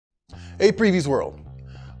Hey Previews World.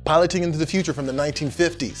 Piloting into the future from the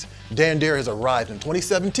 1950s, Dan Dare has arrived in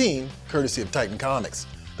 2017, courtesy of Titan Comics.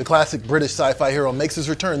 The classic British sci-fi hero makes his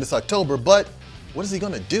return this October, but what is he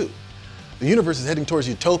gonna do? The universe is heading towards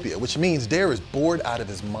utopia, which means Dare is bored out of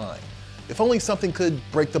his mind. If only something could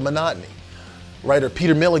break the monotony. Writer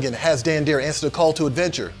Peter Milligan has Dan Dare answer the call to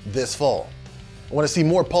adventure this fall. Want to see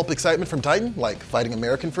more pulp excitement from Titan, like Fighting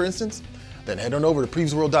American for instance? Then head on over to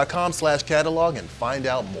previewsworld.com/catalog and find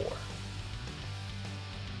out more.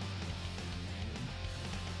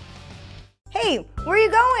 Hey, where are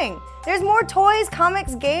you going? There's more toys,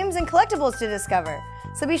 comics, games, and collectibles to discover.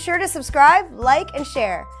 So be sure to subscribe, like, and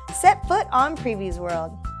share. Set foot on Previews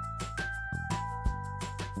World.